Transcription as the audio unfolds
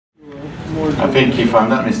I think, if I'm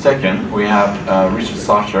not mistaken, we have Richard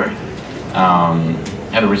Socher,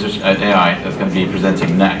 head of research at AI, that's going to be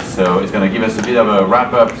presenting next. So it's going to give us a bit of a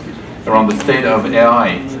wrap-up around the state of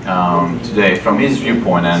AI today from his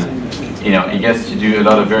viewpoint, and he gets to do a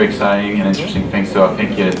lot of very exciting and interesting things. So I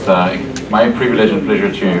think it's my privilege and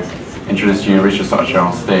pleasure to introduce you, Richard Socher,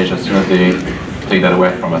 on stage as soon as they take that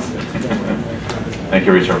away from us. Thank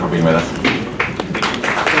you, Richard, for being with us.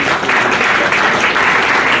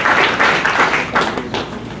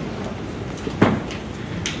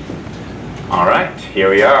 All right, here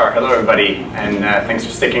we are. Hello, everybody, and thanks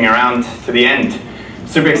for sticking around to the end.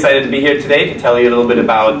 Super excited to be here today to tell you a little bit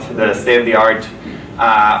about the state of the art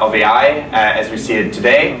of AI as we see it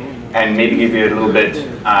today, and maybe give you a little bit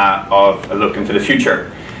of a look into the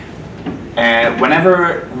future.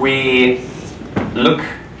 Whenever we look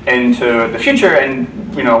into the future and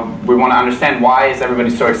we want to understand why is everybody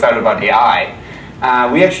so excited about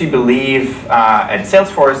AI, we actually believe at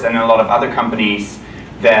Salesforce and a lot of other companies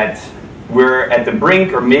that we're at the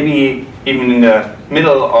brink, or maybe even in the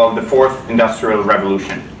middle of the fourth industrial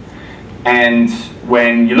revolution. And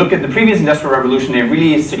when you look at the previous industrial revolution, it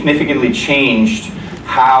really significantly changed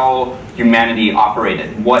how humanity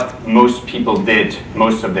operated, what most people did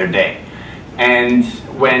most of their day. And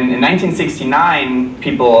when in 1969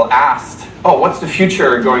 people asked, oh, what's the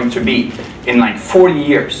future going to be in like 40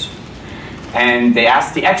 years? And they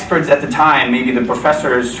asked the experts at the time, maybe the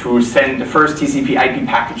professors who sent the first TCP/IP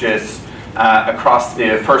packages across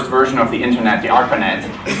the first version of the internet, the ARPANET.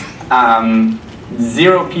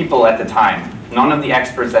 0 people at the time, none of the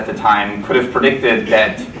experts at the time could have predicted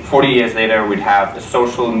that 40 years later we'd have a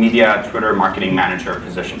social media Twitter marketing manager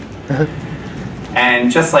position. And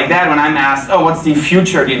just like that, when I'm asked, oh, what's the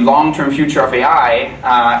future, the long-term future of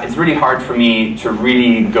AI, it's really hard for me to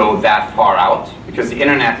really go that far out, because the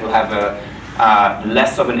internet will have a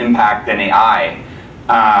less of an impact than AI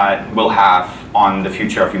will have on the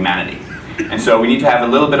future of humanity. And so we need to have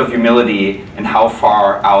a little bit of humility in how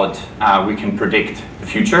far out we can predict the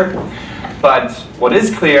future. But what is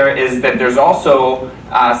clear is that there's also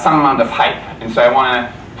some amount of hype. And so I want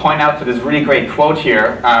to point out to this really great quote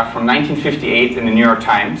here from 1958 in the New York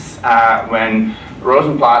Times, when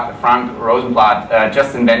Frank Rosenblatt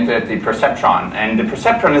just invented the perceptron. And the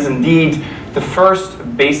perceptron is indeed the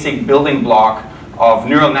first basic building block of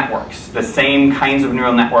neural networks, the same kinds of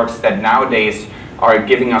neural networks that nowadays are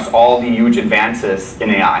giving us all the huge advances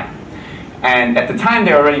in AI. And at the time,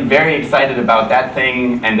 they were already very excited about that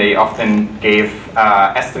thing, and they often gave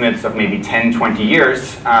estimates of maybe 10, 20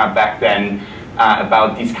 years back then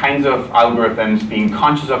about these kinds of algorithms being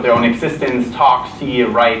conscious of their own existence, talk, see,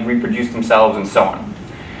 write, reproduce themselves, and so on.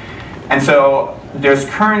 And so there's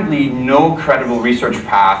currently no credible research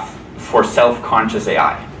path for self-conscious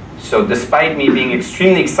AI. So despite me being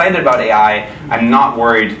extremely excited about AI, I'm not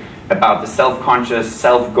worried about the self-conscious,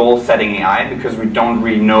 self-goal setting AI, because we don't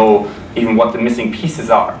really know even what the missing pieces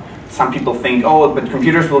are. Some people think, oh, but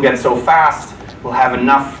computers will get so fast, we'll have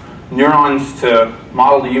enough neurons to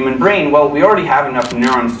model the human brain. Well, we already have enough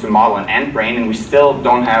neurons to model an ant brain, and we still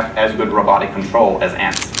don't have as good robotic control as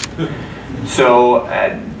ants. So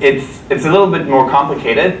it's a little bit more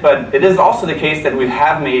complicated, but it is also the case that we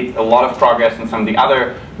have made a lot of progress in some of the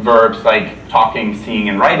other verbs like talking, seeing,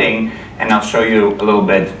 and writing, and I'll show you a little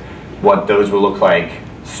bit what those will look like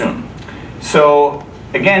soon. So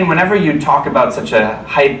again, whenever you talk about such a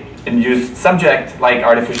hype-induced subject like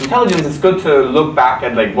artificial intelligence, it's good to look back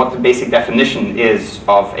at like what the basic definition is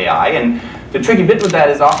of AI. And the tricky bit with that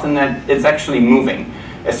is often that it's actually moving.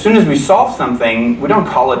 As soon as we solve something, we don't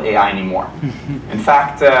call it AI anymore. In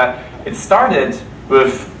fact, it started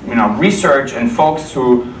with research and folks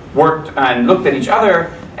who worked and looked at each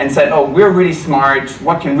other and said, oh, we're really smart,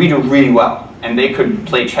 what can we do really well? And they could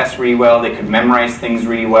play chess really well, they could memorize things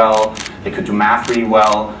really well, they could do math really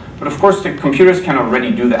well. But of course, the computers can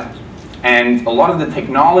already do that. And a lot of the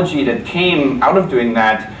technology that came out of doing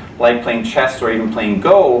that, like playing chess or even playing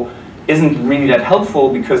Go, isn't really that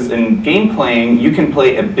helpful, because in game playing, you can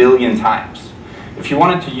play 1 billion times. If you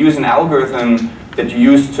wanted to use an algorithm that you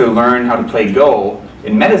used to learn how to play Go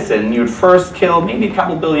in medicine, you would first kill maybe a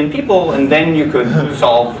couple billion people, and then you could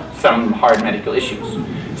solve some hard medical issues.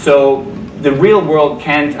 So the real world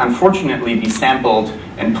can't, unfortunately, be sampled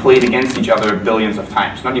and played against each other billions of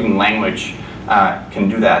times. Not even language can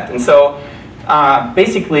do that. And so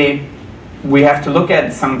basically, we have to look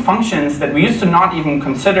at some functions that we used to not even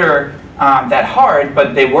consider that hard,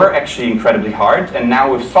 but they were actually incredibly hard. And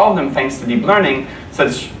now we've solved them thanks to deep learning,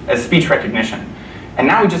 such as speech recognition. And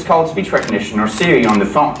now we just call it speech recognition or Siri on the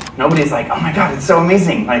phone. Nobody's like, oh my god, it's so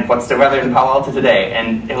amazing. Like, what's the weather in Palo Alto today?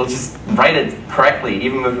 And it'll just write it correctly,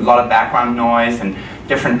 even with a lot of background noise and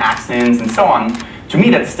different accents and so on. To me,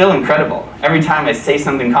 that's still incredible. Every time I say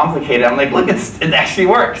something complicated, I'm like, look, it actually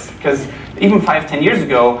works. Because even 5-10 years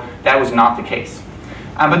ago, that was not the case.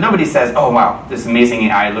 But nobody says, oh wow, this amazing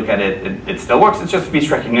AI, look at it, it still works. It's just speech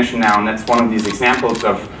recognition now, and that's one of these examples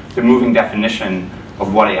of the moving definition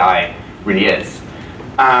of what AI really is.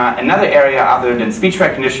 Another area other than speech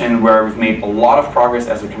recognition where we've made a lot of progress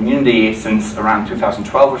as a community since around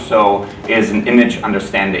 2012 or so is in image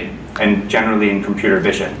understanding, and generally in computer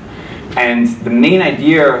vision. And the main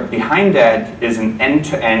idea behind that is an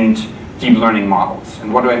end-to-end deep learning models.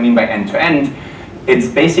 And what do I mean by end-to-end? It's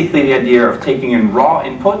basically the idea of taking in raw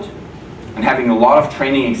input and having a lot of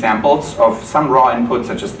training examples of some raw input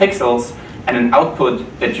such as pixels and an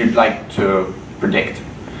output that you'd like to predict.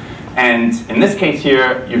 And in this case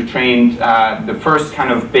here, you've trained, the first kind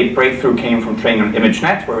of big breakthrough came from training on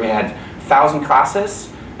ImageNet, where we had 1,000 classes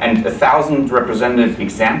and 1,000 representative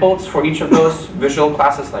examples for each of those visual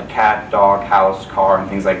classes, like cat, dog, house, car, and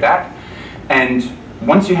things like that. And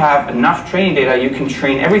once you have enough training data, you can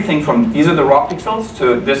train everything from these are the raw pixels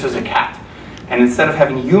to this is a cat. And instead of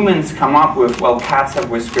having humans come up with, well, cats have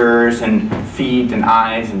whiskers and feet and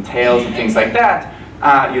eyes and tails and things like that,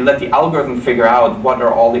 you let the algorithm figure out what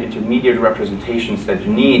are all the intermediate representations that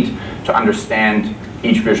you need to understand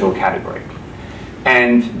each visual category.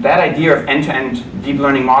 And that idea of end-to-end deep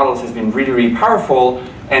learning models has been really, really powerful,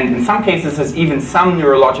 and in some cases has even some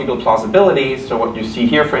neurological plausibility. So what you see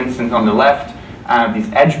here, for instance, on the left,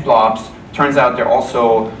 these edge blobs, turns out they're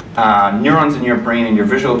also neurons in your brain, in your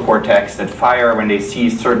visual cortex, that fire when they see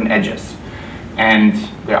certain edges. And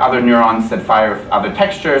there are other neurons that fire with other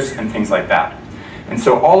textures and things like that. And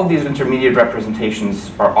so all of these intermediate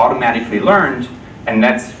representations are automatically learned, and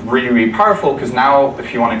that's really, really powerful, because now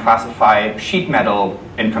if you want to classify sheet metal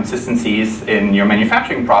inconsistencies in your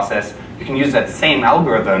manufacturing process, you can use that same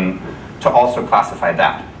algorithm to also classify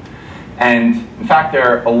that. And in fact,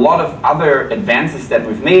 there are a lot of other advances that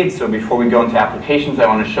we've made. So before we go into applications, I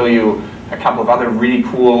want to show you a couple of other really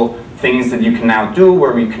cool things that you can now do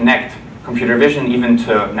where we connect computer vision even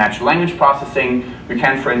to natural language processing. We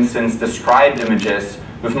can, for instance, describe images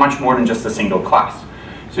with much more than just a single class.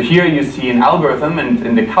 So here you see an algorithm, and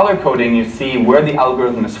in the color coding you see where the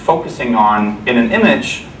algorithm is focusing on in an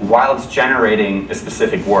image while it's generating a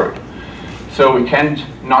specific word. So we can't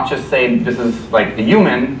not just say this is like a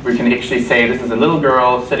human, we can actually say this is a little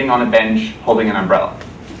girl sitting on a bench holding an umbrella.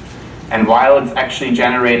 And while it's actually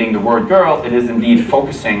generating the word girl, it is indeed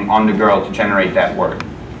focusing on the girl to generate that word.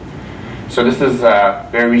 So this is a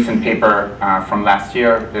very recent paper from last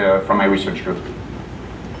year from my research group.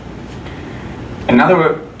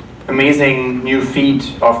 Another amazing new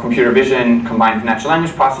feat of computer vision combined with natural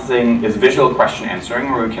language processing is visual question answering,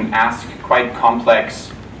 where we can ask quite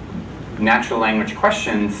complex natural language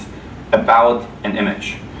questions about an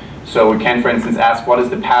image. So we can, for instance, ask what is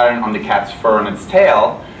the pattern on the cat's fur on its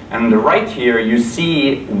tail, and on the right here you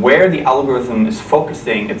see where the algorithm is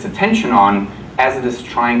focusing its attention on as it is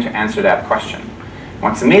trying to answer that question.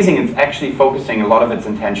 What's amazing, it's actually focusing a lot of its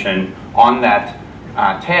attention on that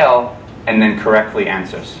tail and then correctly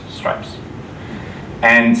answers stripes.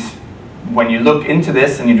 And when you look into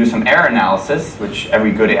this and you do some error analysis, which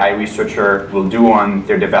every good AI researcher will do on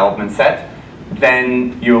their development set,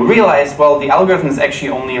 then you'll realize, well, the algorithm is actually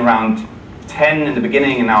only around 10 in the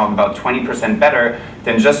beginning and now about 20% better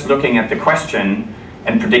than just looking at the question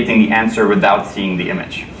and predicting the answer without seeing the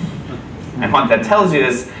image. And what that tells you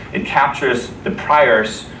is it captures the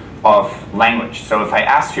priors of language. So if I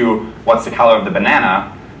asked you, what's the color of the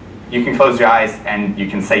banana, you can close your eyes and you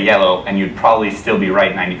can say yellow, and you'd probably still be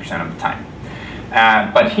right 90% of the time.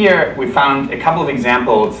 But here we found a couple of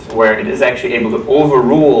examples where it is actually able to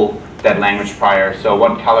overrule that language prior. So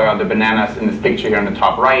what color are the bananas in this picture here on the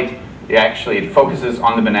top right? It focuses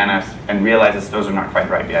on the bananas and realizes those are not quite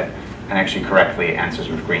ripe yet, and actually correctly answers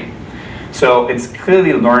with green. So it's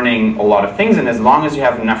clearly learning a lot of things, and as long as you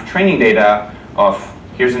have enough training data of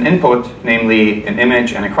here's an input, namely an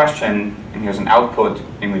image and a question, and here's an output,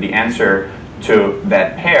 namely the answer to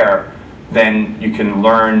that pair, then you can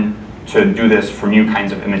learn to do this for new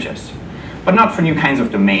kinds of images. But not for new kinds of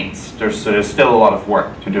domains. There's still a lot of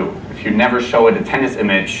work to do. If you never show it a tennis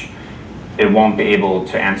image, it won't be able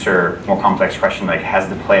to answer more complex questions like has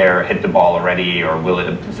the player hit the ball already, or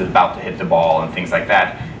is it about to hit the ball, and things like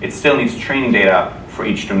that. It still needs training data for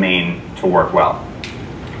each domain to work well.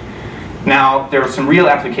 Now, there are some real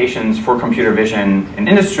applications for computer vision in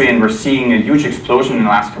industry, and we're seeing a huge explosion in the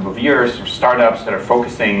last couple of years of startups that are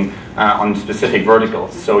focusing on specific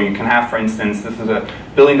verticals. So you can have, for instance, this is a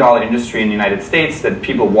billion-dollar industry in the United States that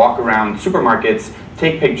people walk around supermarkets,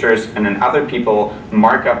 take pictures, and then other people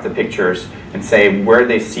mark up the pictures and say where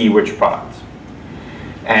they see which products.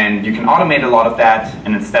 And you can automate a lot of that,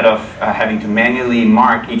 and instead of having to manually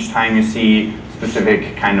mark each time you see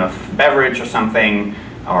specific kind of beverage or something,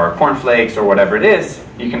 or cornflakes or whatever it is,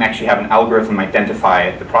 you can actually have an algorithm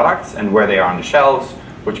identify the products and where they are on the shelves,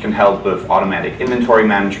 which can help with automatic inventory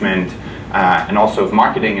management and also with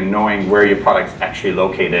marketing and knowing where your product's actually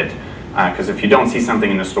located. Because if you don't see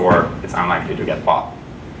something in the store, it's unlikely to get bought.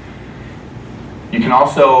 You can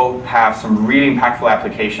also have some really impactful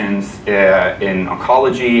applications in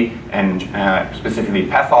oncology and specifically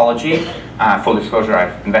pathology. Full disclosure,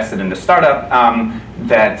 I've invested in the startup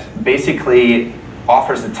that basically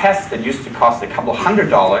offers a test that used to cost a couple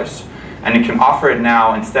 $100s, and it can offer it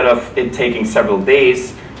now, instead of it taking several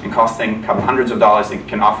days and costing a couple hundreds of dollars, it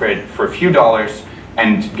can offer it for a few dollars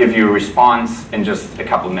and give you a response in just a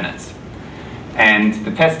couple minutes. And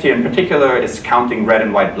the test here in particular is counting red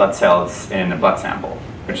and white blood cells in a blood sample,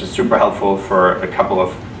 which is super helpful for a couple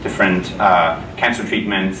of different cancer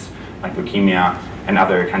treatments, like leukemia and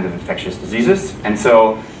other kinds of infectious diseases. And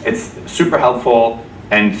so it's super helpful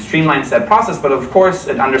and streamlines that process, but of course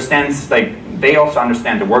it understands, like, they also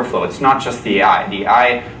understand the workflow. It's not just the AI. The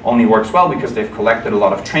AI only works well because they've collected a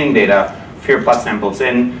lot of training data. If your blood sample's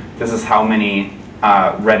in, this is how many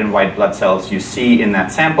red and white blood cells you see in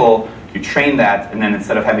that sample. You train that, and then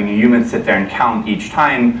instead of having a human sit there and count each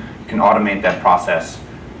time, you can automate that process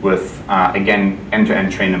with, again,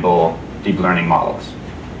 end-to-end trainable deep learning models.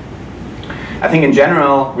 I think in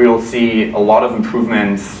general, we will see a lot of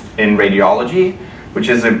improvements in radiology, which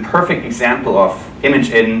is a perfect example of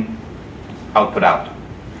image in, output out,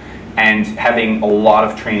 and having a lot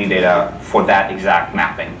of training data for that exact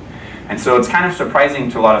mapping. And so it's kind of surprising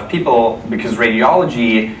to a lot of people because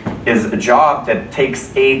radiology is a job that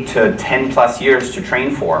takes 8 to 10 plus years to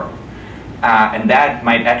train for. And that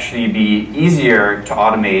might actually be easier to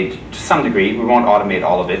automate to some degree. We won't automate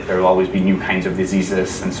all of it. There will always be new kinds of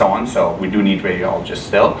diseases and so on, so we do need radiologists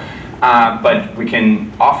still. But we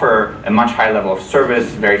can offer a much higher level of service,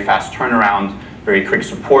 very fast turnaround, very quick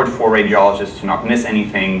support for radiologists to not miss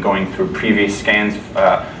anything, going through previous scans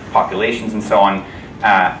of populations and so on,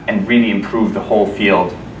 and really improve the whole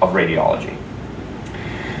field of radiology.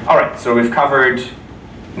 All right, so we've covered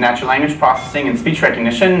natural language processing and speech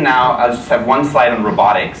recognition. Now I'll just have one slide on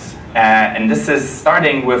robotics. And this is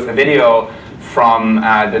starting with a video from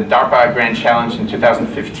the DARPA Grand Challenge in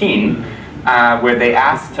 2015, where they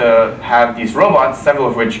asked to have these robots, several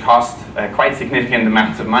of which cost quite significant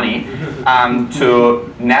amounts of money,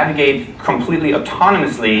 to navigate completely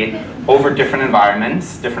autonomously over different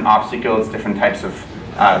environments, different obstacles, different types of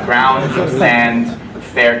ground, so sand,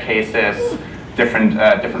 staircases, different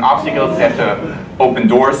obstacles they have to open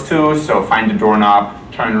doors to, so find the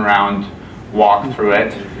doorknob, turn around, walk through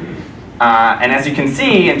it. And as you can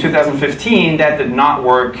see, in 2015, that did not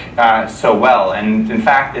work so well. And in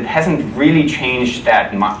fact, it hasn't really changed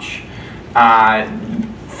that much.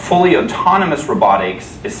 Fully autonomous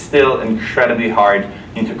robotics is still incredibly hard.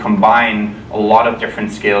 You need to combine a lot of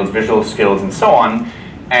different skills, visual skills, and so on.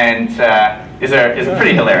 And is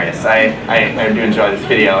pretty hilarious. I do enjoy this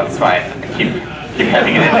video. That's why I keep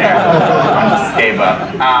having it in there on the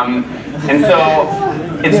Scaba. And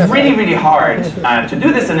so it's really, really hard to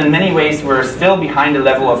do this, and in many ways we're still behind the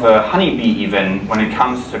level of a honeybee even when it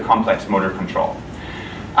comes to complex motor control.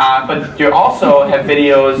 But you also have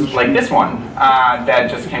videos like this one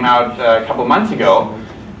that just came out a couple months ago,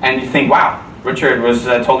 and you think, wow, Richard was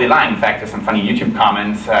totally lying. In fact, there's some funny YouTube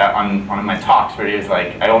comments on one of my talks where he was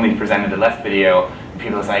like, I only presented the left video, and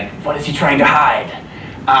people was like, what is he trying to hide?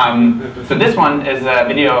 So this one is a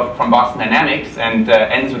video from Boston Dynamics and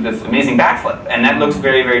ends with this amazing backflip, and that looks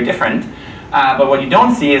very, very different. But what you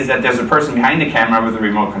don't see is that there's a person behind the camera with a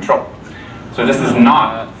remote control. So this is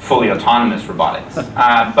not fully autonomous robotics.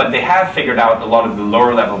 But they have figured out a lot of the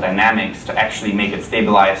lower level dynamics to actually make it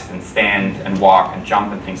stabilized and stand and walk and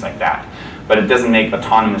jump and things like that. But it doesn't make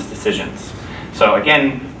autonomous decisions. So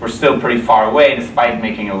again, we're still pretty far away, despite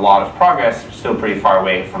making a lot of progress, we're still pretty far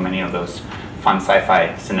away from many of those fun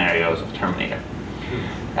sci-fi scenarios of Terminator.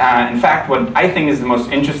 In fact, what I think is the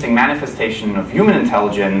most interesting manifestation of human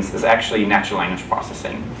intelligence is actually natural language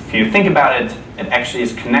processing. If you think about it, it actually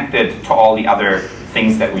is connected to all the other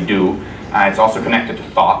things that we do. It's also connected to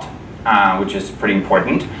thought, which is pretty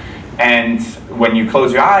important. And when you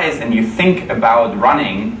close your eyes and you think about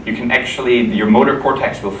running, you can actually, your motor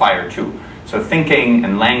cortex will fire too. So thinking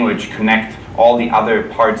and language connect all the other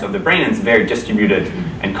parts of the brain. It's very distributed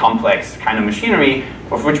and complex kind of machinery,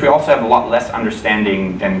 of which we also have a lot less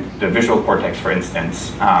understanding than the visual cortex, for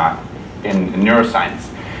instance, in neuroscience.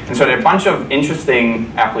 And so there are a bunch of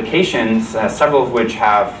interesting applications, several of which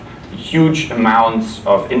have huge amounts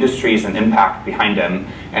of industries and impact behind them.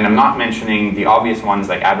 And I'm not mentioning the obvious ones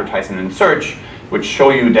like advertising and search, which show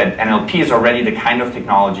you that NLP is already the kind of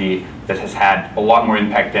technology that has had a lot more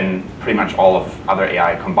impact than pretty much all of other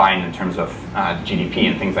AI combined in terms of GDP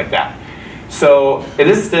and things like that. So it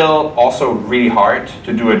is still also really hard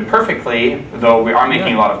to do it perfectly, though we are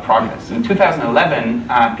making a lot of progress. In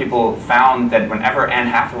 2011, people found that whenever Anne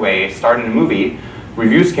Hathaway starred in a movie,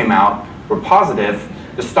 reviews came out, were positive.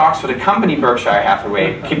 The stocks for the company Berkshire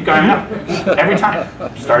Hathaway keep going up every time.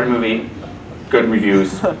 Start a movie, good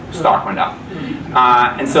reviews, stock went up.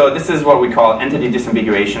 And so this is what we call entity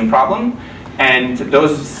disambiguation problem. And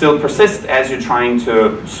those still persist as you're trying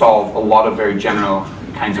to solve a lot of very general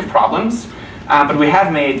kinds of problems. But we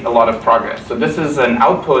have made a lot of progress. So this is an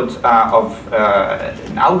output of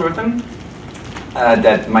an algorithm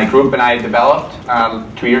that my group and I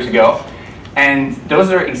developed 2 years ago. And those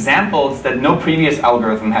are examples that no previous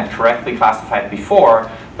algorithm had correctly classified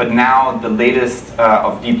before, but now the latest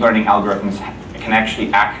of deep learning algorithms can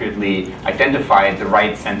actually accurately identify the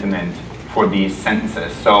right sentiment for these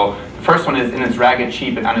sentences. So the first one is, in its ragged,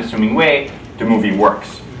 cheap, and unassuming way, the movie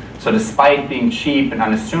works. So despite being cheap and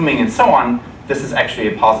unassuming and so on, this is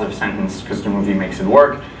actually a positive sentence because the movie makes it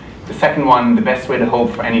work. The second one, the best way to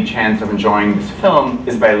hope for any chance of enjoying this film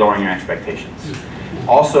is by lowering your expectations.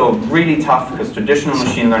 Also really tough because traditional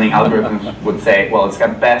machine learning algorithms would say, well, it's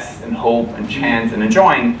got best and hope and chance and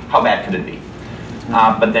enjoying, how bad could it be?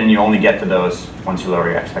 But then you only get to those once you lower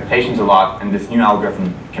your expectations a lot, and this new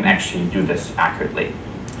algorithm can actually do this accurately.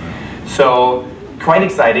 So quite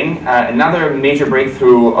exciting. Another major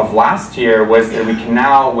breakthrough of last year was that we can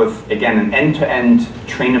now, with, again, an end-to-end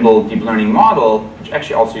trainable deep learning model, which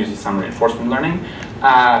actually also uses some reinforcement learning,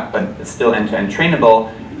 but it's still end-to-end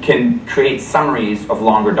trainable, can create summaries of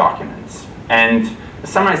longer documents. And the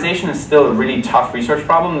summarization is still a really tough research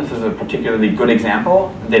problem. This is a particularly good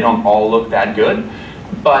example. They don't all look that good.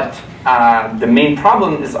 But the main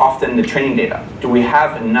problem is often the training data. Do we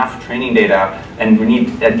have enough training data? And we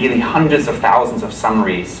need ideally hundreds of thousands of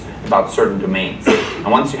summaries about certain domains. And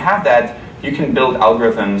once you have that, you can build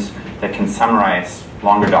algorithms that can summarize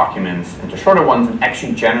longer documents into shorter ones and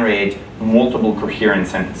actually generate multiple coherent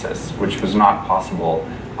sentences, which was not possible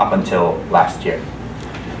up until last year.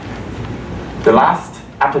 The last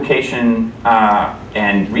application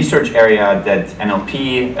and research area that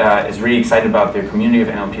NLP is really excited about, the community of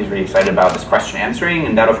NLP is really excited about, is question answering.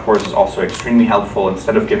 And that, of course, is also extremely helpful.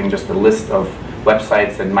 Instead of giving just a list of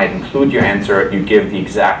websites that might include your answer, you give the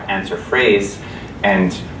exact answer phrase.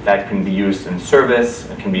 And that can be used in service.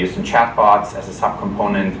 It can be used in chatbots as a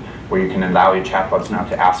subcomponent, where you can allow your chatbots now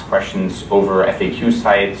to ask questions over FAQ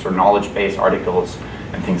sites or knowledge base articles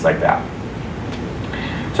and things like that.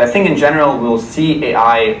 So I think in general, we'll see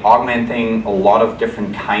AI augmenting a lot of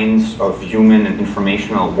different kinds of human and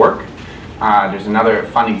informational work. There's another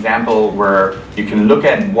fun example where you can look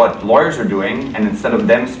at what lawyers are doing, and instead of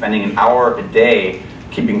them spending an hour a day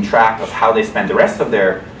keeping track of how they spend the rest of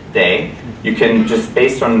their day, you can just,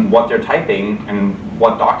 based on what they're typing and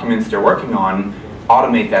what documents they're working on,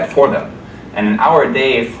 automate that for them. And an hour a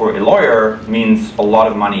day for a lawyer means a lot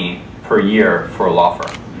of money per year for a law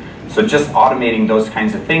firm. So just automating those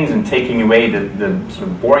kinds of things and taking away the sort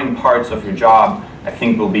of boring parts of your job, I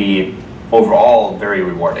think will be overall very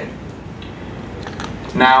rewarding.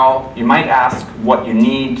 Now, you might ask what you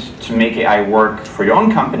need to make AI work for your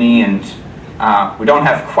own company, and we don't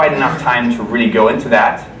have quite enough time to really go into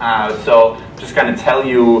that. So I'm just going to tell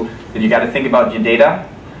you that you got to think about your data,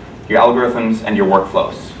 your algorithms, and your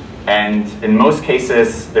workflows. And in most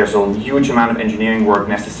cases, there's a huge amount of engineering work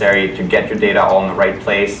necessary to get your data all in the right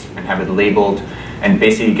place and have it labeled and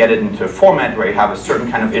basically get it into a format where you have a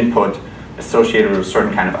certain kind of input associated with a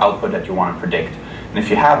certain kind of output that you want to predict. And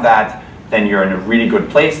if you have that, then you're in a really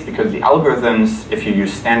good place, because the algorithms, if you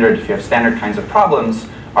have standard kinds of problems,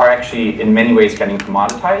 are actually in many ways getting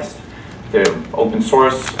commoditized. The open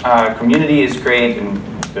source community is great, and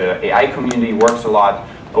the AI community works a lot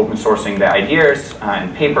open sourcing the ideas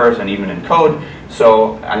in papers and even in code.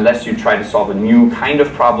 So unless you try to solve a new kind of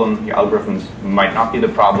problem, your algorithms might not be the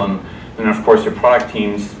problem. And of course, your product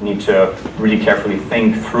teams need to really carefully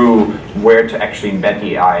think through where to actually embed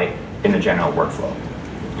the AI in the general workflow.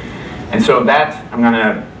 And so that, I'm going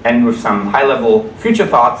to end with some high-level future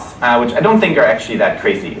thoughts, which I don't think are actually that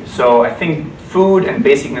crazy. So I think food and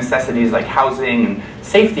basic necessities like housing and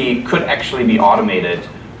safety could actually be automated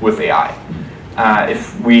with AI.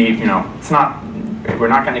 if we're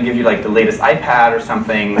not going to give you like the latest iPad or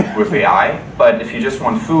something with AI, but if you just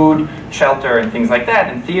want food, shelter, and things like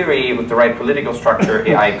that, in theory, with the right political structure,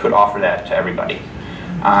 AI could offer that to everybody.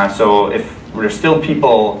 So if there's still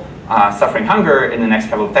people suffering hunger in the next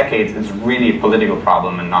couple of decades, it's really a political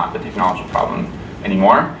problem and not the technology problem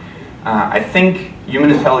anymore. I think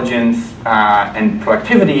human intelligence and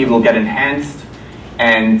productivity will get enhanced,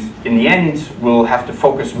 and in the end, we'll have to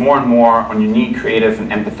focus more and more on unique, creative,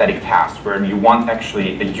 and empathetic tasks where you want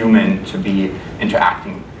actually a human to be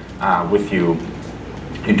interacting with you.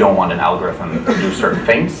 You don't want an algorithm to do certain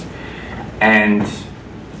things. And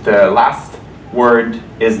the last word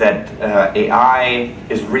is that AI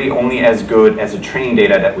is really only as good as the training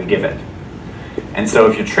data that we give it. And so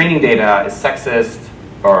if your training data is sexist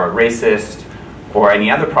or racist or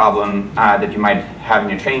any other problem that you might have in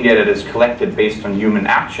your training data that is collected based on human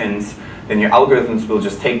actions, then your algorithms will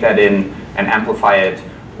just take that in and amplify it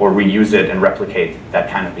or reuse it and replicate that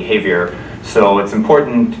kind of behavior. So it's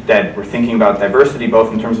important that we're thinking about diversity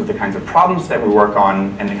both in terms of the kinds of problems that we work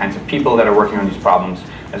on and the kinds of people that are working on these problems,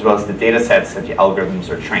 as well as the data sets that the algorithms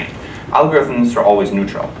are trained. Algorithms are always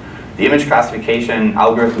neutral. The image classification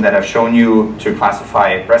algorithm that I've shown you to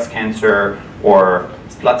classify breast cancer or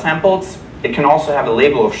blood samples, it can also have a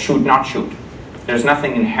label of shoot, not shoot. There's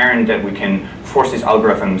nothing inherent that we can force these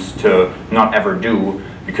algorithms to not ever do,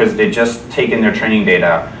 because they just take in their training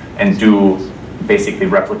data and do basically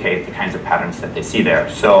replicate the kinds of patterns that they see there.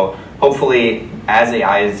 So hopefully, as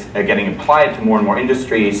AI is getting applied to more and more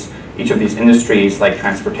industries, each of these industries, like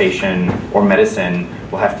transportation or medicine,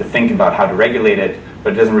 will have to think about how to regulate it,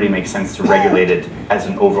 but it doesn't really make sense to regulate it as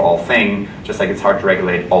an overall thing, just like it's hard to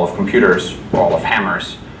regulate all of computers or all of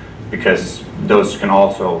hammers, because those can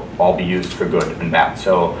also all be used for good and bad.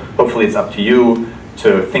 So hopefully it's up to you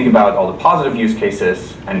to think about all the positive use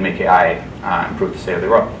cases and make AI improve the state of the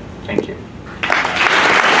world. Thank you.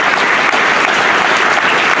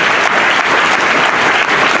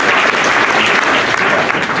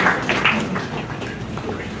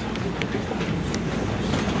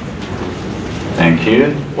 Thank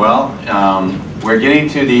you. Well, we're getting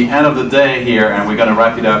to the end of the day here, and we're going to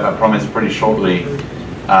wrap it up, I promise, pretty shortly.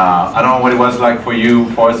 I don't know what it was like for you.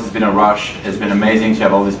 For us, it's been a rush. It's been amazing to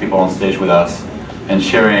have all these people on stage with us and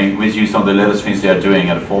sharing with you some of the latest things they are doing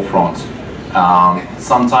at the forefront.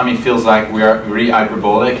 Sometimes it feels like we are really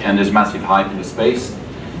hyperbolic and there's massive hype in the space,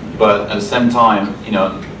 but at the same time, you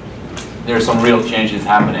know, there's some real changes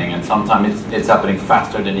happening, and sometimes it's happening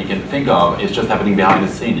faster than you can think of. It's just happening behind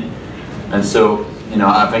the scene. And so, you know,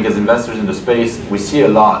 I think as investors in the space, we see a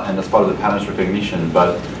lot, and that's part of the pattern recognition.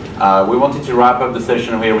 But we wanted to wrap up the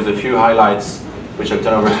session here with a few highlights, which I'll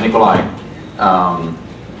turn over to Nikolai,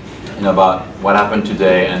 you know, about what happened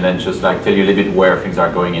today, and then just like tell you a little bit where things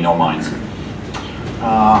are going in your minds.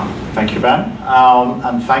 Thank you, Ben,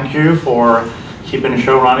 and thank you for keeping the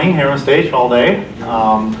show running here on stage all day.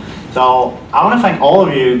 So I want to thank all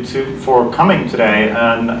of you for coming today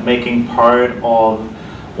and making part of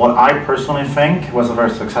what I personally think was a very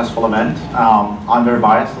successful event. I'm very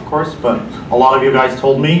biased, of course, but a lot of you guys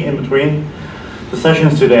told me in between the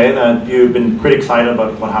sessions today that you've been pretty excited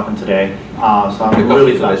about what happened today. So I'm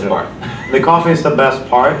really glad. The coffee is the best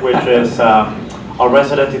part, which is our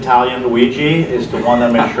resident Italian Luigi is the one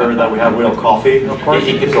that makes sure that we have real coffee, of course.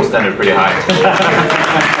 He keeps our standard pretty high.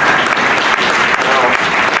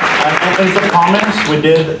 And in the comments, we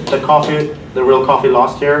did the real coffee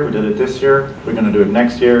last year. We did it this year. We're going to do it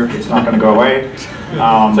next year. It's not going to go away.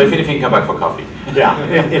 So if anything, come back for coffee. Yeah,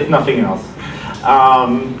 if nothing else.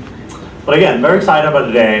 But again, very excited about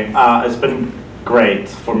today. It's been great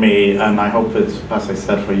for me, and I hope it's, as I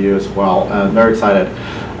said, for you as well. Very excited.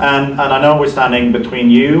 And I know we're standing between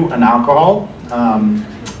you and alcohol.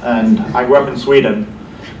 And I grew up in Sweden,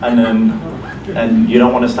 and you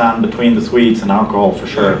don't want to stand between the Swedes and alcohol for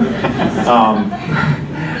sure.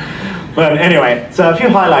 But anyway, so a few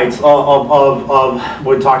highlights of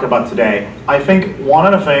what we talked about today. I think one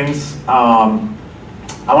of the things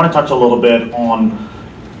I want to touch a little bit on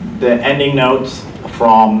the ending notes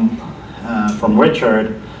from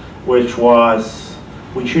Richard, which was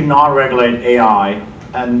we should not regulate AI,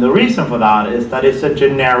 and the reason for that is that it's a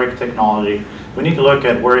generic technology. We need to look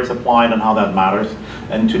at where it's applied and how that matters.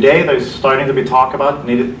 And today there's starting to be talk about,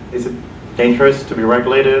 is it dangerous to be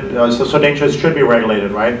regulated? So dangerous should be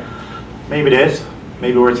regulated, right? Maybe it is,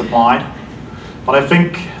 maybe where it's applied. But I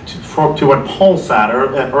think to what Paul said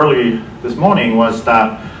early this morning was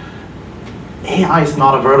that AI is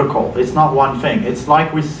not a vertical, it's not one thing. It's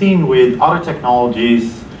like we've seen with other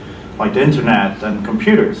technologies like the internet and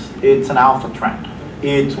computers, it's an alpha trend.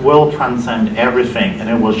 it will transcend everything and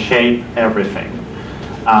it will shape everything.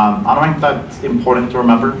 I don't think that's important to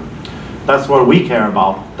remember. That's what we care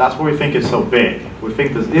about. That's what we think is so big. We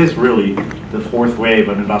think this is really the fourth wave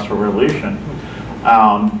of industrial revolution.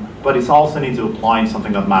 But it also needs to apply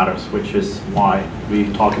something that matters, which is why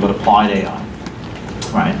we talk about applied AI,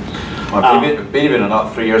 right? Well, believe it or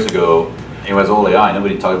not, 3 years ago, it was all AI.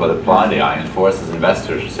 Nobody talked about applied AI. And for us as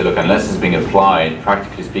investors, we say, look, unless it's being applied,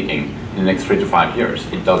 practically speaking, in the next 3 to 5 years,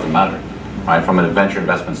 it doesn't matter, right? From a venture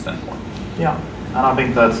investment standpoint. Yeah, and I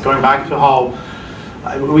think that's going back to how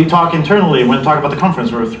we talk internally when we talk about the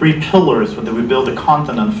conference. There are 3 pillars that we build the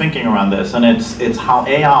content and thinking around this, and it's how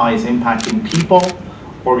AI is impacting people,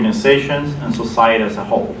 organizations, and society as a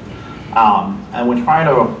whole. And we try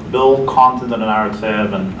to build content and a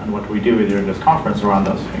narrative and what we do during this conference around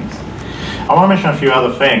those things. I want to mention a few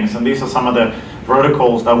other things, and these are some of the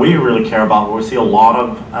verticals that we really care about, where we see a lot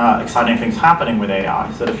of exciting things happening with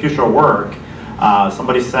AI. So the future of work,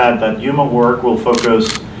 somebody said that human work will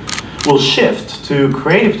shift to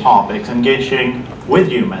creative topics, engaging with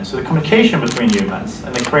humans, so the communication between humans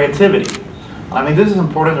and the creativity. And I mean, this is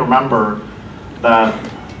important to remember that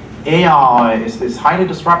AI is highly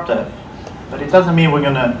disruptive, but it doesn't mean we're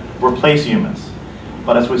going to replace humans.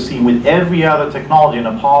 But as we've seen with every other technology in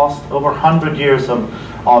the past, over 100 years of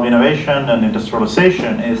innovation and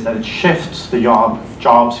industrialization, is that it shifts the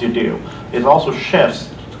jobs you do. It also shifts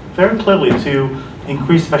very clearly to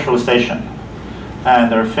increased specialization.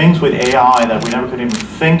 And there are things with AI that we never could even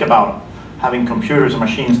think about having computers and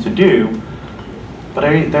machines to do, but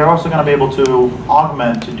they're also going to be able to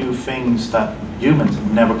augment to do things that humans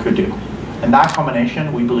never could do. And that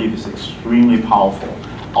combination, we believe, is extremely powerful,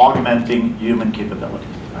 augmenting human capabilities.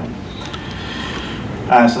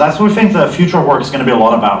 Right? So that's what we think the future of work is going to be a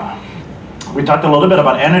lot about. We talked a little bit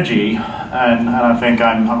about energy, and I think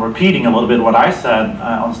I'm repeating a little bit what I said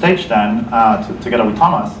on stage then, together with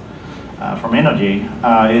Thomas from Energy,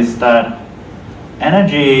 is that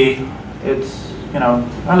energy, it's,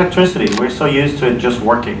 electricity. We're so used to it just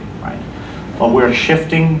working, right? But we're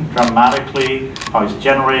shifting dramatically how it's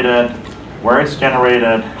generated, where it's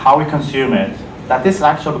generated, how we consume it, that this is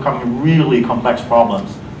actually becoming really complex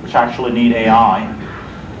problems, which actually need AI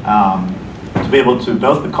to be able to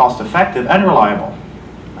both be cost effective and reliable,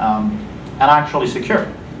 and actually secure.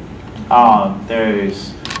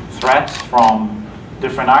 There's threats from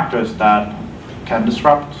different actors that can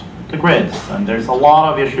disrupt the grids, and there's a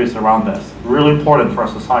lot of issues around this, really important for our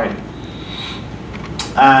society.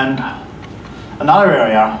 And another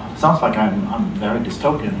area, sounds like I'm very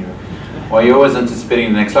dystopian here. Well, you're always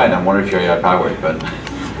anticipating the next slide. I'm wondering if you're AI powered, but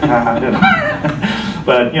I didn't.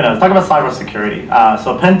 But let's talk about cybersecurity.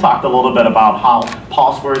 So Penn talked a little bit about how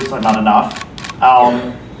passwords are not enough,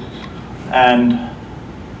 and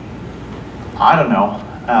I don't know.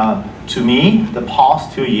 To me, the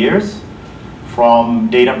past 2 years, from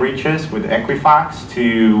data breaches with Equifax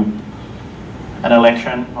to an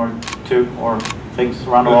election or two or things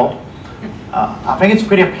around the world, I think it's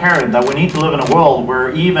pretty apparent that we need to live in a world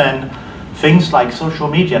where even things like social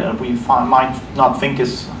media that we might not think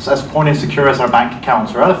is as point and secure as our bank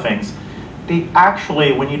accounts or other things, they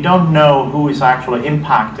actually, when you don't know who is actually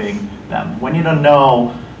impacting them, when you don't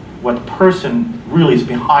know what person really is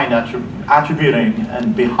behind attributing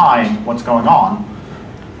and behind what's going on,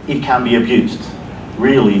 it can be abused,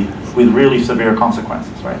 really, with really severe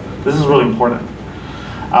consequences, right? This is really important.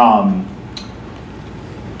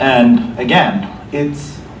 And again,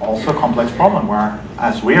 it's also a complex problem where,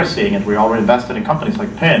 as we are seeing it, we're already invested in companies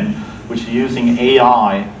like Pin, which are using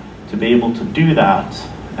AI to be able to do that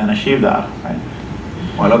and achieve that, right?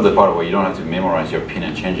 Well, I love the part where you don't have to memorize your PIN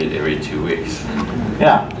and change it every 2 weeks.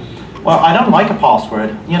 Yeah. Well, I don't like a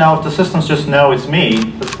password. If the systems just know it's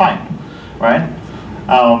me, that's fine, right?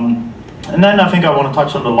 And then I think I want to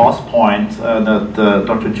touch on the last point that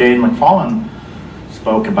Dr. Jane McFarlane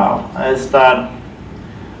spoke about, is that,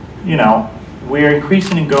 we're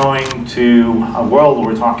increasingly going to a world where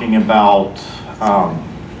we're talking about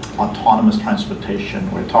autonomous transportation.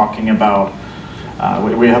 We're talking about,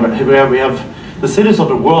 we have the cities of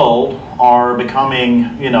the world are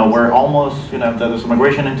becoming, we're almost, there's a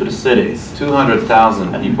migration into the cities.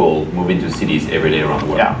 200,000 people move into cities every day around the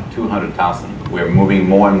world. Yeah. 200,000. We're moving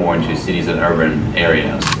more and more into cities and urban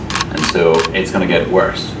areas. And so it's going to get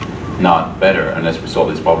worse, not better, unless we solve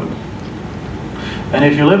this problem. And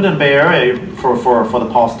if you lived in the Bay Area for the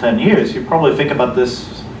past 10 years, you probably think about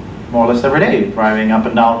this more or less every day, driving up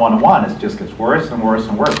and down 101. It just gets worse and worse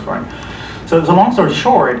and worse, right? So long story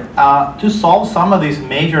short, to solve some of these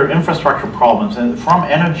major infrastructure problems, and from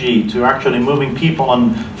energy to actually moving people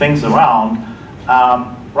and things around,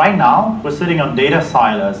 right now, we're sitting on data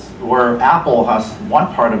silos where Apple has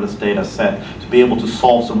one part of this data set to be able to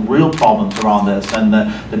solve some real problems around this, and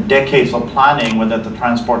the decades of planning that the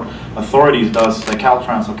transport authorities does, the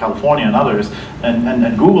Caltrans of California and others,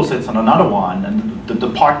 and Google sits on another one, and the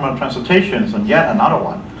Department of Transportation is on yet another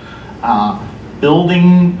one.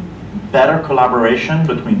 Building better collaboration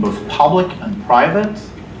between both public and private,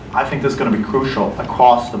 I think this is going to be crucial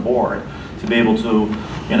across the board to be able to,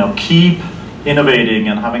 keep innovating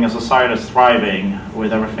and having a society that's thriving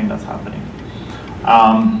with everything that's happening.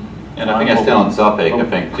 And I think I'm still on topic. I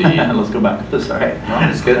think let's go back. Sorry. No,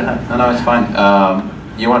 it's good. No, it's fine.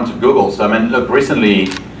 You went to Google, so I mean, look, recently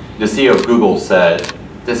the CEO of Google said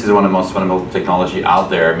this is one of the most fundamental technology out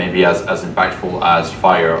there, maybe as impactful as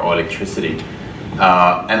fire or electricity.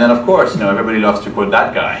 And then, of course, everybody loves to quote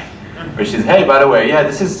that guy, which is, hey, by the way, yeah,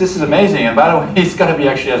 this is amazing, and by the way, it's got to be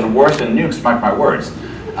actually as worse than nukes, mark my words.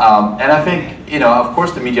 And I think, of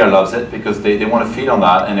course, the media loves it because they want to feed on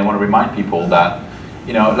that, and they want to remind people that,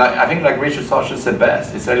 I think like Richard Socher said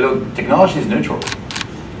best, it's like, look, technology is neutral.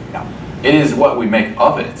 Yeah. It is what we make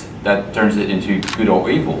of it that turns it into good or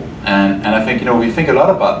evil. And I think, we think a lot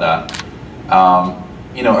about that.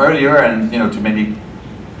 Earlier, and, to maybe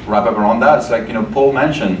wrap up around that, it's like, Paul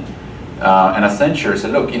mentioned, and Accenture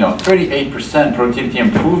said, look, 38% productivity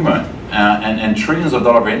improvement and trillions of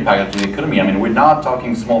dollars of impact to the economy. I mean, we're not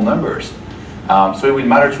talking small numbers. So it will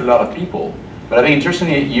matter to a lot of people. But I think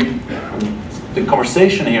interestingly, the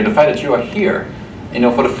conversation here, the fact that you are here,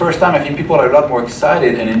 for the first time, I think people are a lot more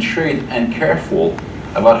excited and intrigued and careful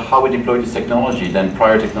about how we deploy this technology than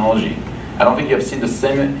prior technology. I don't think you have seen the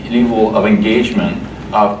same level of engagement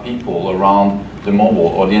of people around the mobile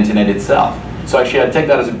or the internet itself. So actually, I take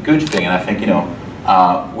that as a good thing, and I think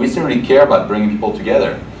we certainly care about bringing people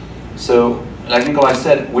together. So, like Nikolai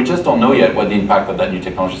said, we just don't know yet what the impact of that new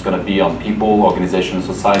technology is going to be on people, organizations,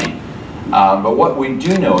 and society. But what we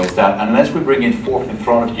do know is that unless we bring it forth in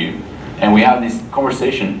front of you, and we have this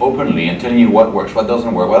conversation openly and telling you what works, what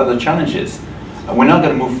doesn't work, what are the challenges, we're not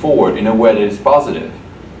going to move forward in a way that is positive.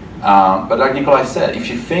 But like Nikolai said, if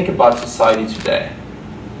you think about society today,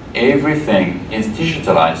 everything is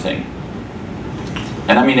digitalizing.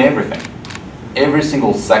 And I mean everything. Every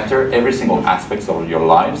single sector, every single aspect of your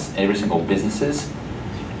lives, every single businesses.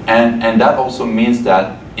 And that also means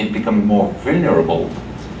that it becomes more vulnerable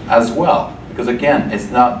as well. Because again, it's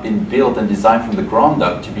not been built and designed from the ground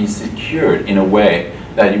up to be secured in a way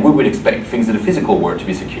that we would expect things in the physical world to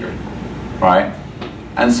be secured, right?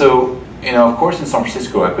 And so, of course in San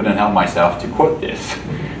Francisco, I couldn't help myself to quote this.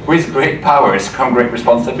 With great powers come great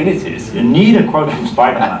responsibilities. You need a quote from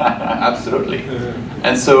Spider-Man. Absolutely.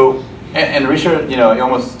 And so, and Richard, he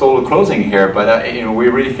almost stole the closing here, but we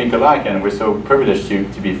really think alike, and we're so privileged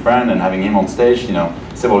to be friends and having him on stage,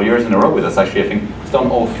 several years in a row with us. Actually, I think he's done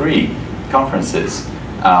all 3 conferences.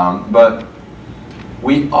 But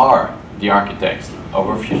we are the architects of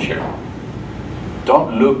our future.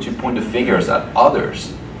 Don't look to point the fingers at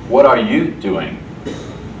others. What are you doing?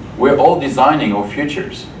 We're all designing our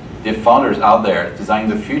futures. The founders out there designing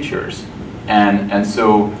the futures. And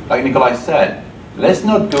so, like Nikolai said, let's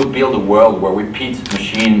not go build a world where we pit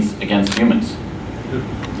machines against humans.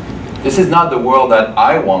 This is not the world that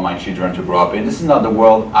I want my children to grow up in. This is not the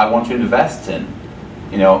world I want to invest in.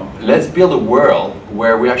 Let's build a world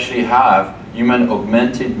where we actually have human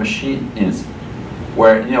augmented machines,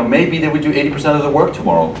 where maybe they would do 80% of the work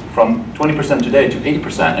tomorrow, from 20% today to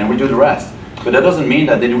 80%, and we do the rest. But that doesn't mean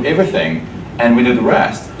that they do everything and we do the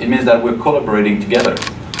rest. It means that we're collaborating together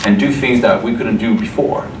and do things that we couldn't do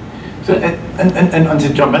before. So, and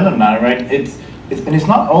to jump in on that, right? It's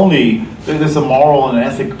not only there's a moral and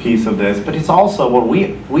ethic piece of this, but it's also what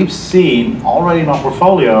we've seen already in our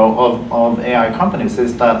portfolio of AI companies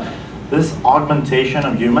is that this augmentation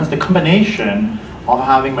of humans, the combination of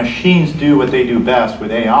having machines do what they do best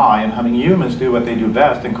with AI and having humans do what they do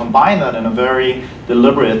best, and combine that in a very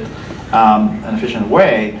deliberate and efficient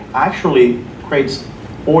way, actually creates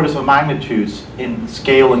orders of magnitudes in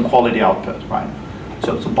scale and quality output, right?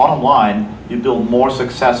 So bottom line, you build more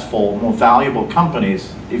successful, more valuable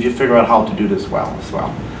companies if you figure out how to do this well as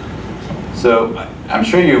well. So I'm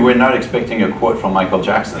sure you were not expecting a quote from Michael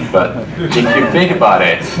Jackson, but if you think about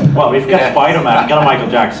it. Well, we've got Spider-Man, got a Michael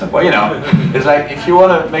Jackson. Well, it's like if you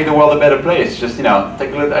want to make the world a better place, just take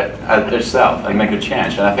a look at yourself and make a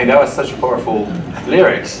change. And I think that was such powerful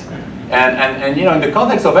lyrics. And in the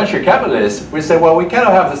context of venture capitalists, we say, well, we kind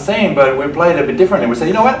of have the same, but we play it a bit differently. We say,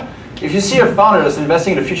 you know what? If you see a founder that's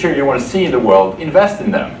investing in the future you want to see in the world, invest in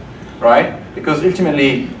them, right? Because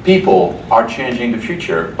ultimately, people are changing the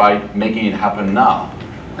future by making it happen now.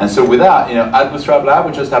 And so with that, at BootstrapLabs,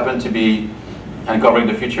 we just happen to be and covering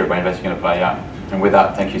the future by investing in applied AI. And with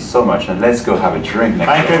that, thank you so much, and let's go have a drink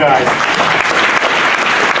next Thank you, guys.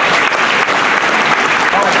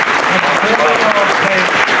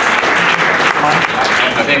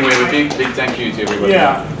 I think we have a big thank you to everybody.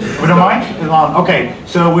 Yeah, with the mic is on. Okay,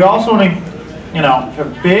 so we also want to,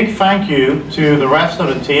 a big thank you to the rest of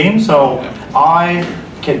the team. So I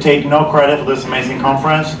can take no credit for this amazing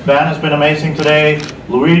conference. Ben has been amazing today.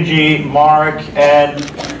 Luigi, Mark, Ed,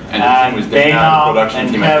 and Dana,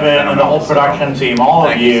 and Kevin, and the whole production team. All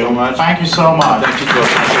of you. So much. Thank you so much. Thank you so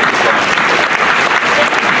much.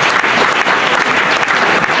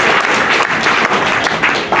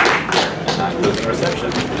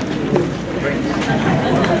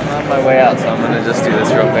 On my way out, so I'm going to just do this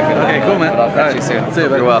real quick. Okay, cool, man. But I'll catch you soon. See you,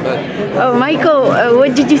 You're well. Oh, Michael,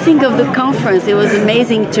 what did you think of the conference? It was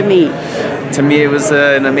amazing to me. To me, it was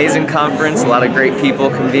an amazing conference. A lot of great people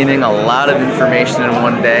convening, a lot of information in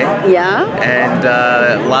one day. Yeah? And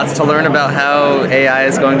lots to learn about how AI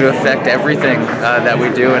is going to affect everything that we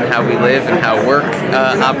do and how we live and how work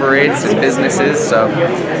operates and businesses. So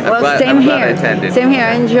I'm glad I attended. Same here.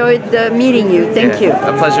 I enjoyed meeting you. Thank you.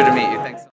 A pleasure to meet you.